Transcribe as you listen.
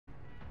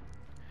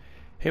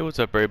Hey, what's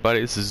up everybody?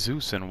 This is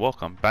Zeus and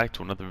welcome back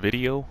to another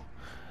video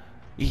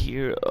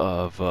here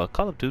of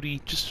Call of Duty,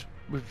 just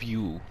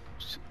review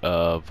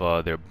of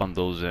their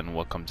bundles and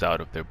what comes out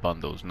of their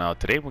bundles. Now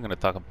today we're going to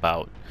talk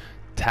about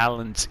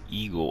Talon's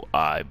Eagle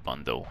Eye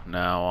bundle.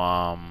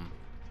 Now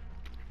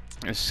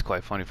this is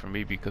quite funny for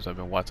me because I've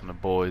been watching The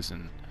Boys,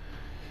 and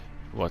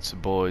watch The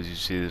Boys, you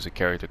see there's a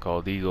character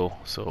called Eagle,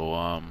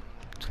 so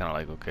it's kind of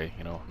like, okay,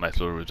 you know, nice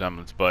little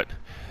resemblance. But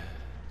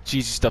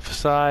cheesy stuff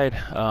aside,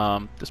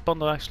 this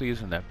bundle actually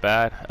isn't that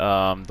bad,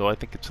 though I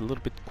think it's a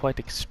little bit quite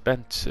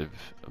expensive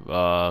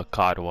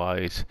COD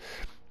wise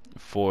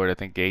for it. I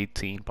think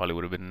 18 probably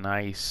would have been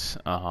nice.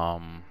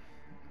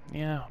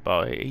 Yeah,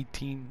 about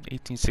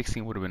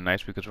 16 would have been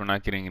nice because we're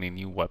not getting any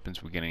new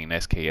weapons. We're getting an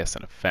SKS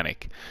and a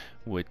Fennec,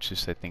 which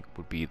is, I think,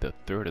 would be the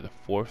third or the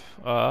fourth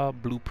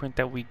blueprint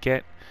that we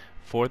get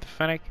for the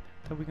Fennec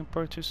that we can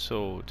purchase,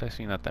 so it's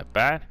actually not that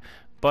bad.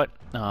 But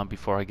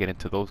before I get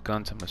into those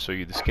guns, I'm going to show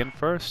you the skin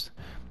first,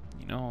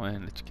 you know,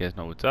 and let you guys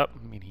know what's up.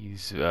 I mean,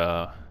 he's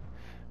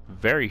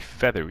very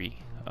feathery.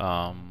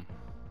 For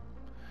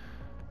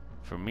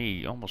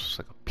me, almost looks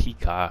like a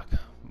peacock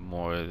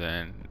more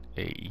than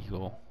a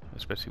eagle,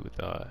 especially with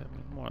I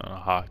mean, more than a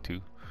hawk too,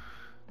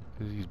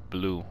 because he's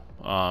blue.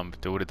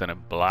 If they would have done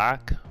it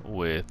black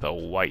with a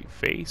white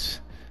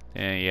face,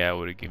 and yeah, I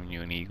would have given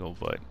you an eagle.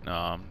 But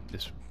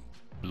this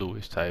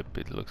bluish type,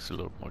 it looks a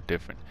little more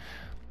different.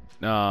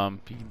 You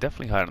can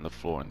definitely hide on the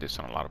floor in this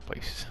on a lot of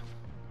places,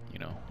 you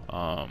know.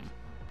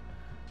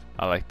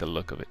 I like the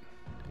look of it.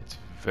 It's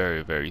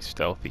very, very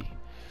stealthy.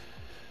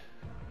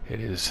 It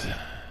is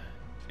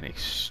an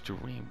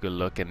extreme good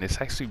look, and this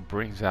actually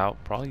brings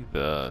out probably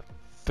the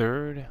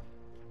third,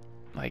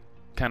 like,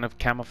 kind of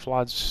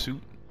camouflage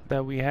suit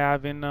that we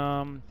have in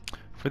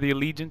for the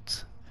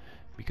Allegiance.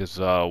 Because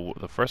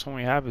the first one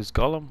we have is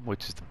Gollum,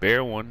 which is the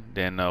bear one.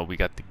 Then we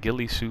got the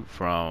ghillie suit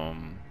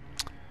from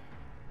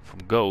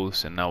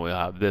Ghost, and now we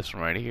have this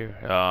one right here.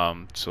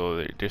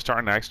 So they're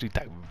starting to actually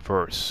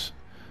diverse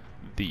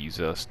these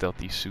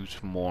stealthy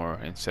suits more,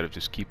 instead of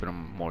just keeping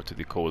them more to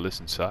the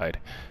Coalition side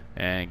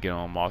and getting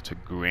them all to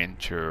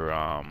Grinch or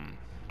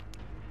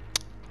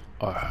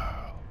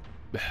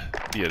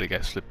yeah, the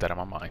guy slipped out of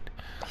my mind.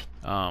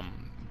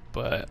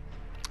 But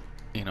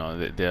you know,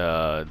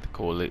 the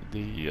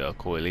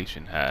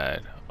Coalition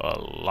had a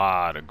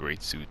lot of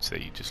great suits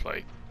that you just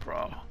like,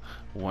 bro,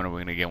 when are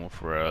we gonna get one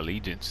for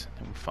Allegiance?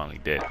 And we finally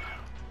did.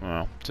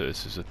 Well, so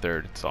this is the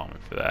third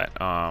installment for that.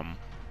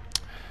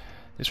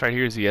 This right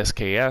here is the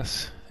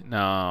SKS.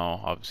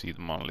 Now, obviously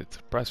the monolith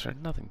suppressor,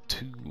 nothing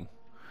too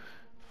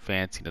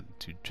fancy, nothing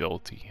too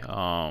jolty.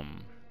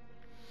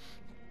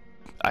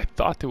 I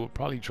thought they would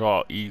probably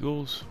draw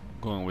eagles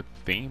going with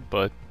the theme,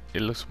 but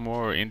it looks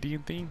more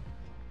Indian theme.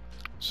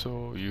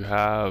 So you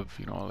have,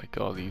 you know, like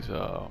all these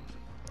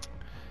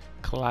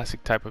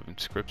classic type of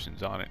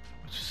inscriptions on it,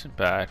 which isn't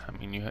bad. I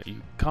mean,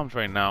 you comes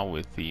right now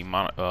with the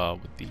I was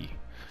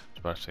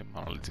about to say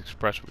Monolith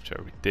Express, which I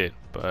already did,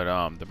 but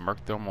the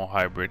Merc Thermal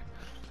Hybrid,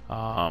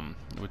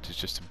 which is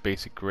just a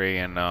basic gray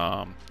and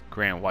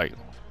white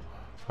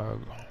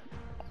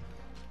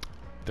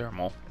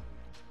thermal,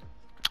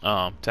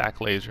 tack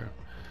laser,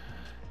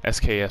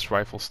 SKS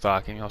rifle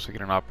stock, and you also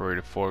get an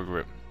operated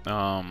foregrip.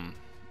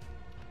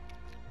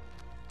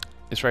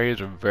 This right here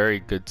is a very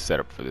good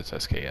setup for this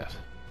SKS.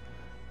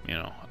 You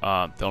know,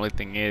 the only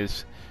thing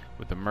is,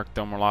 with the Merc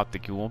Thermal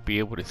Optic, you won't be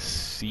able to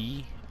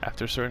see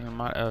after a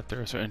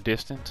certain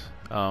distance,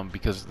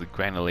 because of the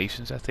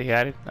granulations that they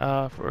added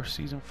for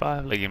season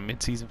 5, like in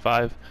mid-season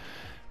 5,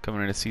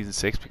 coming into season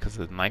 6, because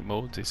of the night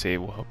modes. They say it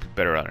will help you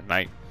better out at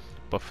night,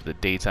 but for the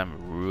daytime,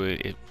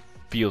 it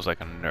feels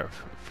like a nerf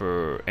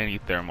for any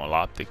thermal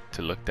optic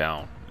to look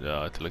down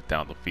the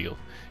field.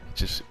 It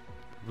just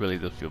really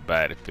does feel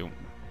bad if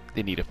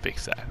they need to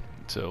fix that.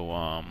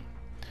 So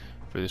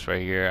for this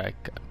right here, I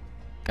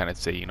kind of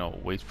say, you know,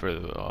 wait for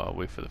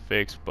the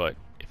fix. But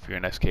if you're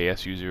an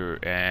SKS user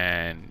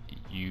and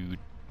you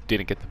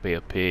didn't get the Bay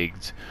of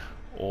Pigs,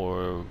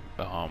 or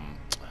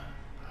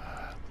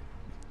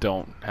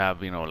don't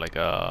have, you know, like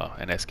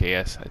an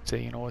SKS, I'd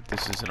say, you know what,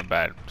 this isn't a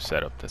bad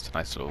setup. That's a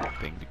nice little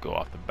thing to go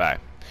off the bat.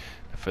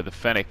 For the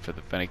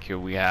Fennec here,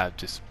 we have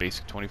just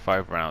basic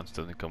 25 rounds,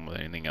 doesn't come with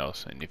anything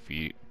else. And if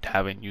you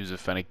haven't used a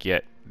Fennec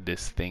yet,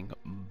 this thing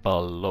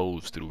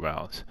blows through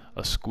rounds.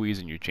 A squeeze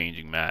and you're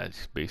changing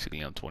mags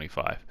basically on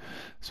 25.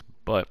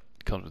 But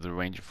it comes with the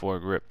Ranger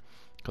foregrip,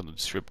 comes with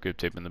strip grip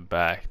tape in the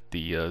back,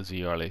 the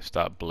ZR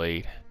stop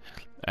blade,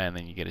 and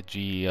then you get a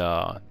GI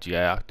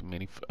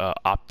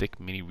optic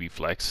mini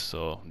reflex.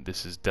 So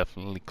this is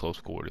definitely close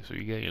quarters. So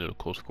you get your little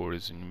close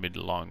quarters and your mid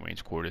to long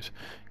range quarters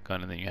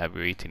gun, and then you have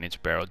your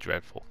 18-inch barrel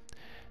Dreadful.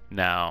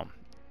 Now,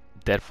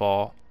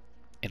 Deadfall,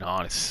 in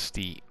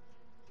honesty,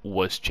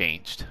 was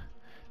changed,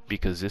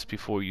 because this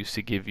before used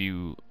to give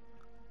you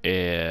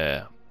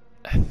a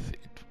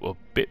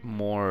bit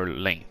more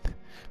length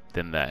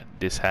than that.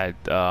 This had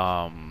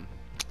the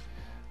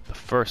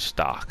first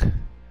stock,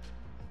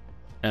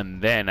 and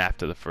then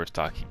after the first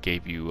stock, it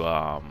gave you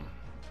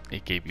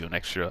an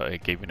extra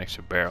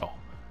barrel.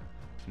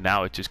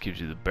 Now it just gives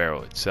you the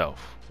barrel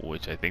itself,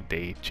 which I think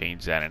they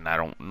changed that, and I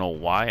don't know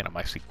why, and I'm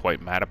actually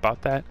quite mad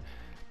about that.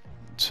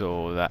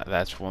 So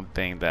that's one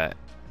thing that,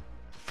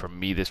 for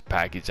me, this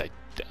package, I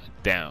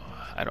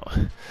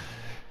don't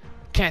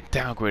can't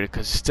downgrade it,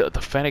 because still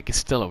the Fennec is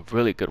still a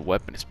really good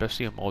weapon,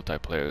 especially in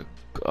multiplayer.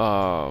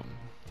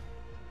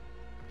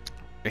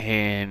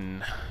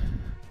 In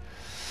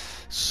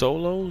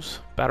solos,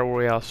 battle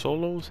royale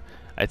solos,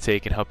 I'd say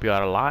it can help you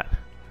out a lot,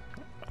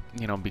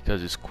 you know,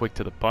 because it's quick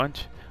to the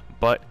punch,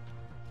 but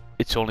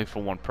it's only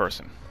for one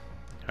person,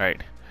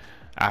 right?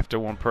 After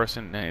one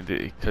person,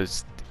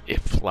 because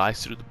it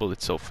flies through the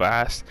bullets so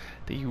fast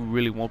that you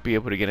really won't be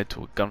able to get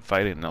into a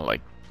gunfight in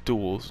like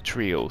duels,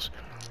 trios,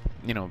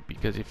 you know,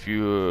 because if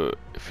you're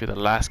the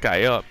last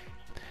guy up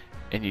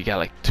and you got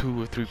like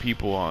 2 or 3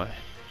 people on,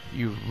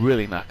 you're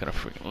really not gonna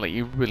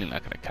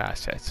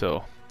catch that.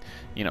 So,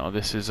 you know,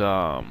 this is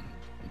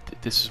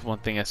one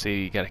thing I say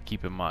you gotta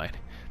keep in mind,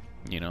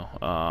 you know.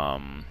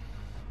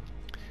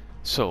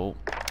 So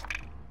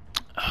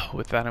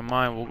with that in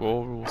mind,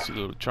 we'll see a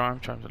little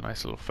charm's a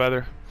nice little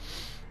feather,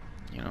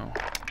 you know.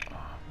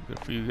 Good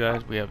for you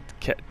guys. We have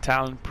the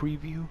Talon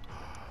preview,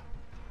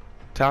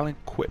 Talon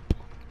quip.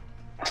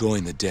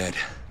 Join the dead.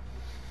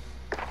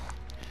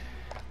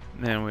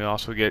 And then we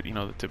also get, you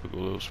know, the typical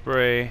little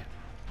spray,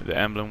 the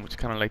emblem, which is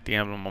kind of like the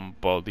emblem on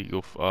bald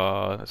eagle.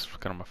 That's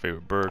kind of my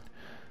favorite bird.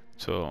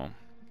 So,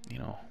 you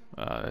know,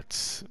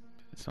 it's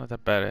not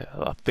that bad.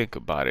 I'll think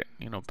about it,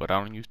 you know, but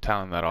I don't use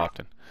Talon that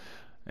often.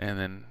 And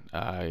then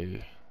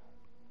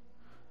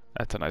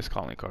that's a nice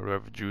calling card.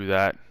 Whoever drew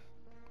that,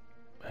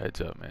 heads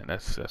up, man.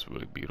 That's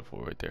really beautiful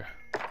right there.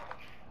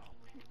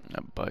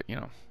 But you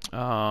know,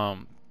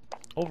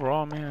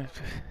 overall, man,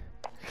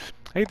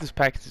 I think this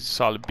package is a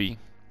solid B.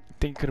 I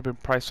think it could have been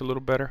priced a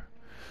little better.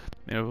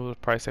 You know, if it was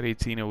priced at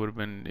 18, it would have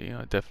been, you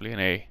know, definitely an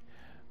A.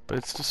 But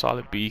it's a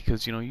solid B,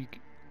 because, you know, you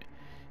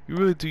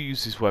really do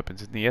use these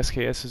weapons. And the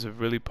SKS is a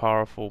really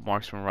powerful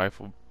marksman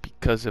rifle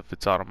because of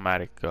its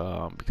automatic,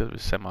 because of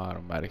its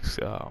semi-automatic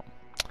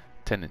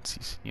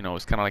tendencies. You know,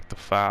 it's kind of like the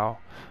FAL.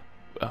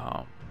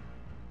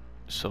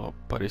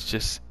 But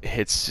it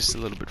hits just a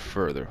little bit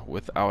further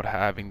without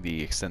having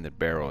the extended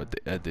barrel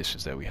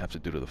additions that we have to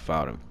do to the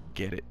FAL to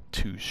get it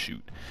to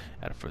shoot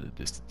at a further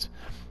distance.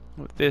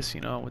 With this,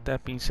 you know, with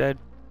that being said,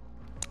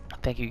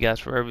 thank you guys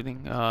for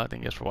everything. Thank you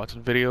guys for watching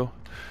the video.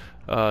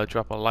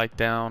 Drop a like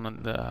down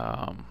and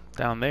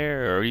down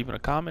there, or even a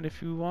comment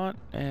if you want,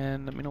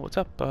 and let me know what's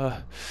up.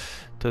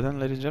 Till then,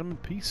 ladies and gentlemen,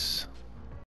 peace.